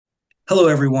Hello,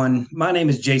 everyone. My name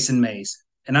is Jason Mays,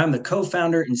 and I'm the co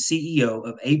founder and CEO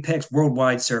of Apex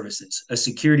Worldwide Services, a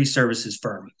security services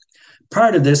firm.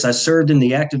 Prior to this, I served in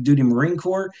the active duty Marine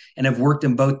Corps and have worked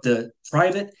in both the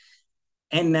private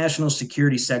and national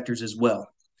security sectors as well.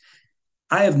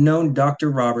 I have known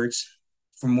Dr. Roberts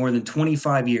for more than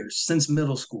 25 years, since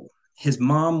middle school. His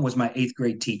mom was my eighth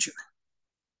grade teacher.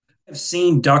 I've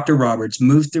seen Dr. Roberts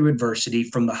move through adversity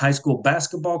from the high school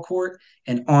basketball court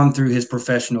and on through his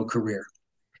professional career.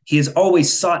 He has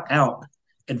always sought out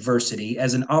adversity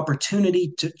as an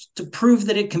opportunity to prove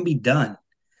that it can be done.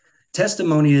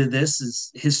 Testimony to this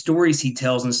is his stories he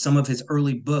tells in some of his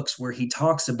early books, where he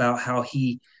talks about how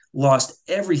he lost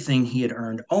everything he had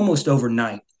earned almost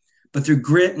overnight, but through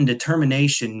grit and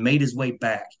determination made his way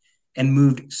back and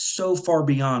moved so far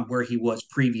beyond where he was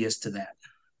previous to that.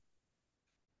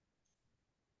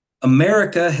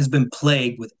 America has been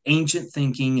plagued with ancient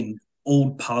thinking and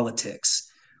old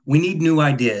politics. We need new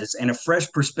ideas and a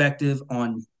fresh perspective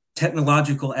on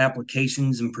technological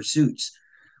applications and pursuits.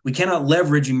 We cannot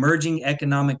leverage emerging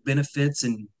economic benefits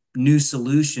and new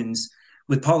solutions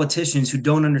with politicians who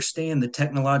don't understand the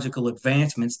technological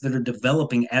advancements that are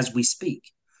developing as we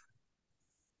speak.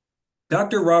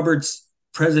 Dr. Roberts'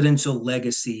 presidential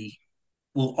legacy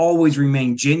will always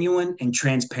remain genuine and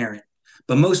transparent,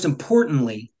 but most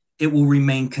importantly, it will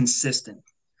remain consistent.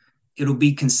 It'll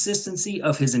be consistency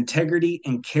of his integrity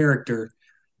and character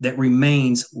that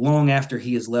remains long after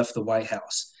he has left the White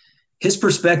House. His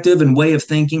perspective and way of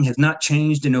thinking has not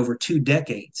changed in over 2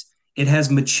 decades. It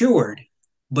has matured,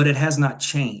 but it has not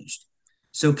changed.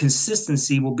 So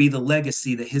consistency will be the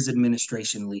legacy that his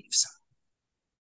administration leaves.